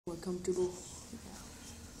More comfortable.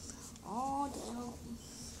 Oh, no.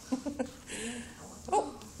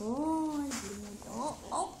 Oh. Oh, I did. Oh,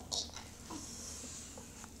 oh.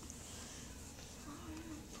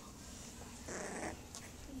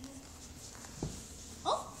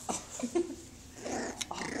 Oh.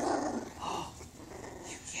 Oh.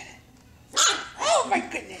 You get it. Oh my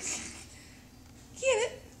goodness. Get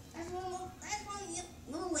it.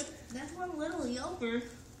 That's one little yelper.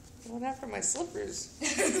 Going after my slippers.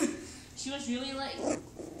 She was really like,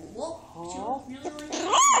 whoa. She Oh. was really like,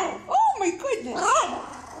 Oh my goodness.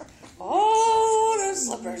 Oh, those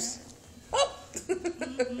slippers. Oh.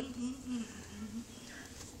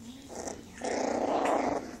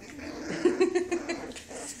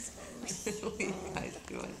 What are you guys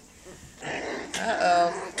doing?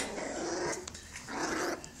 Uh-oh.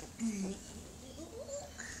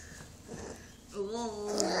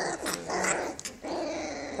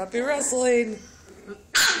 Puppy wrestling.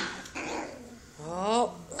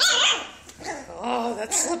 Oh. Oh,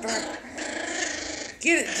 that slipper.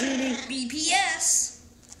 Get it, Junie. BPS.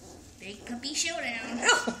 Big Puppy Showdown.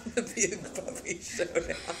 Oh, the big puppy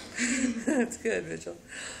showdown. That's good, Mitchell.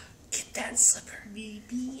 Get that slipper.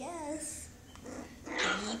 BPS.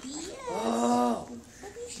 BPS. Oh,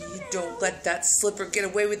 Puppy you Showdown. don't let that slipper get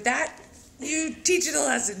away with that. You teach it a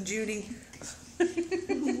lesson, Junie.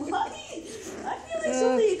 What? I feel like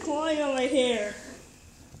something clawing on my hair.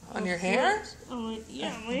 On your hair?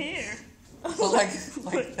 Yeah, my hair.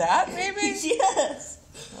 Like that, maybe? Yes.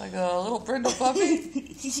 Like a little brindle puppy?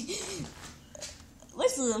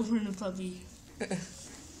 What's the little brindle puppy?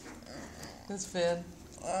 That's Finn.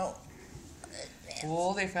 Well,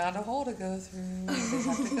 Oh, they found a hole to go through. They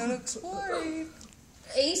have to go exploring.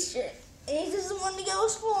 Ace is the one to go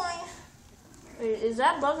exploring. Wait, is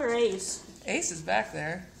that Bug or Ace? Ace is back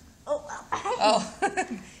there. Oh, Oh,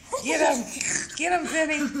 get him! Get him,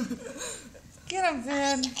 Finny! Get him,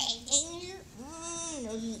 Finn!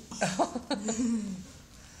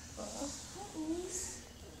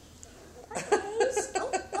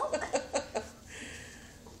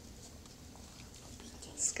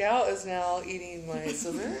 Scout is now eating my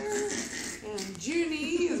silver, and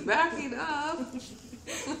Junie is backing up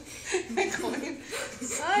and going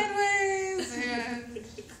sideways and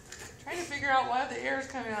trying to figure out why the air is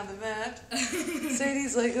coming out of the vent.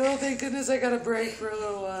 Sadee's like, oh, thank goodness I got a break for a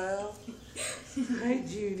little while. Hi,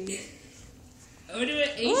 Junie. What do you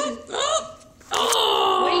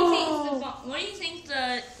think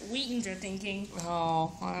the Wheatons are thinking?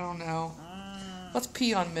 Oh, I don't know. Let's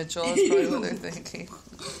pee on Mitchell. That's probably what they're thinking.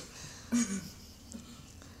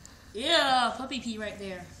 Yeah, puppy pee right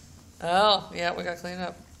there. Oh, yeah, we gotta clean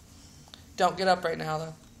up. Don't get up right now,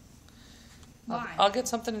 though. Why? I'll get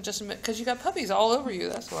something in just a minute, because you got puppies all over you,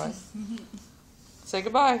 that's why. Say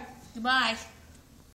goodbye. Goodbye.